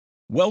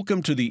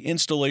Welcome to the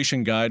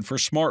installation guide for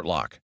Smart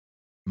Lock.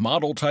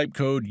 Model type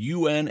code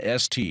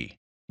UNST,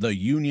 the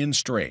Union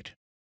Straight.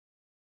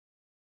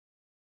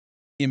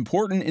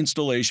 Important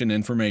installation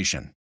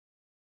information.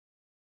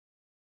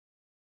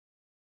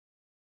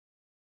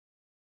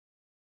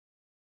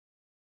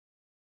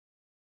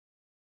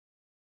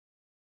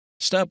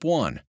 Step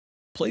 1.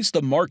 Place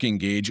the marking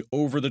gauge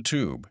over the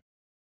tube.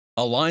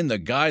 Align the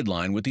guide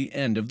line with the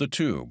end of the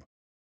tube.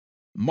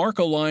 Mark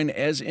a line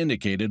as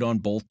indicated on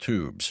both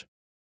tubes.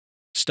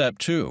 Step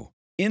 2.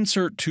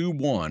 Insert tube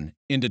 1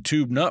 into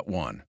tube nut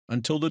 1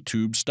 until the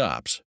tube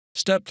stops.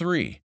 Step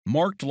 3.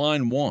 Marked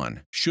line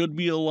 1 should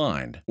be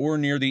aligned or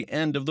near the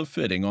end of the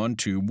fitting on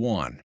tube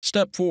 1.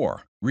 Step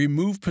 4.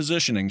 Remove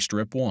positioning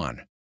strip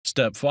 1.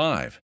 Step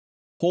 5.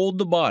 Hold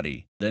the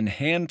body, then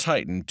hand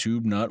tighten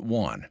tube nut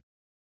 1.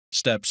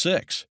 Step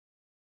 6.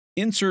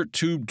 Insert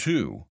tube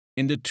 2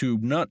 into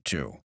tube nut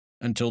 2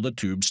 until the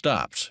tube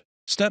stops.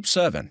 Step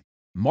 7.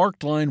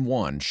 Marked line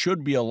 1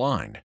 should be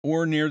aligned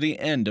or near the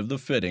end of the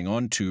fitting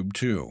on tube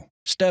 2.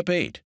 Step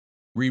 8.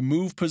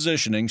 Remove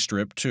positioning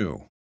strip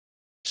 2.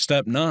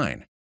 Step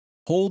 9.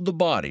 Hold the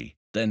body,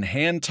 then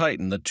hand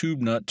tighten the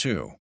tube nut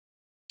 2.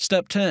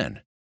 Step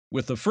 10.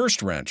 With the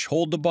first wrench,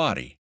 hold the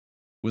body.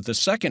 With the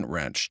second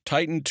wrench,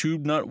 tighten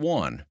tube nut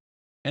 1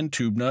 and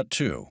tube nut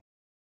 2.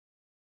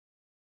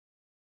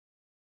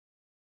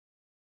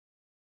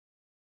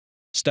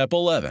 Step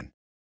 11.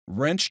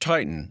 Wrench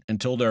tighten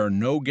until there are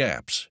no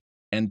gaps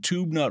and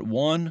tube nut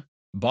 1,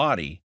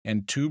 body,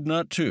 and tube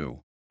nut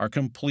 2 are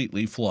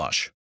completely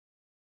flush.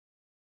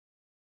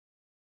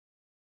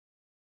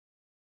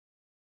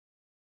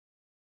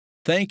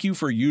 Thank you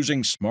for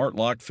using Smart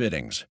Lock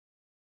fittings,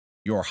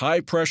 your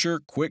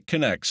high-pressure, quick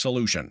connect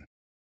solution.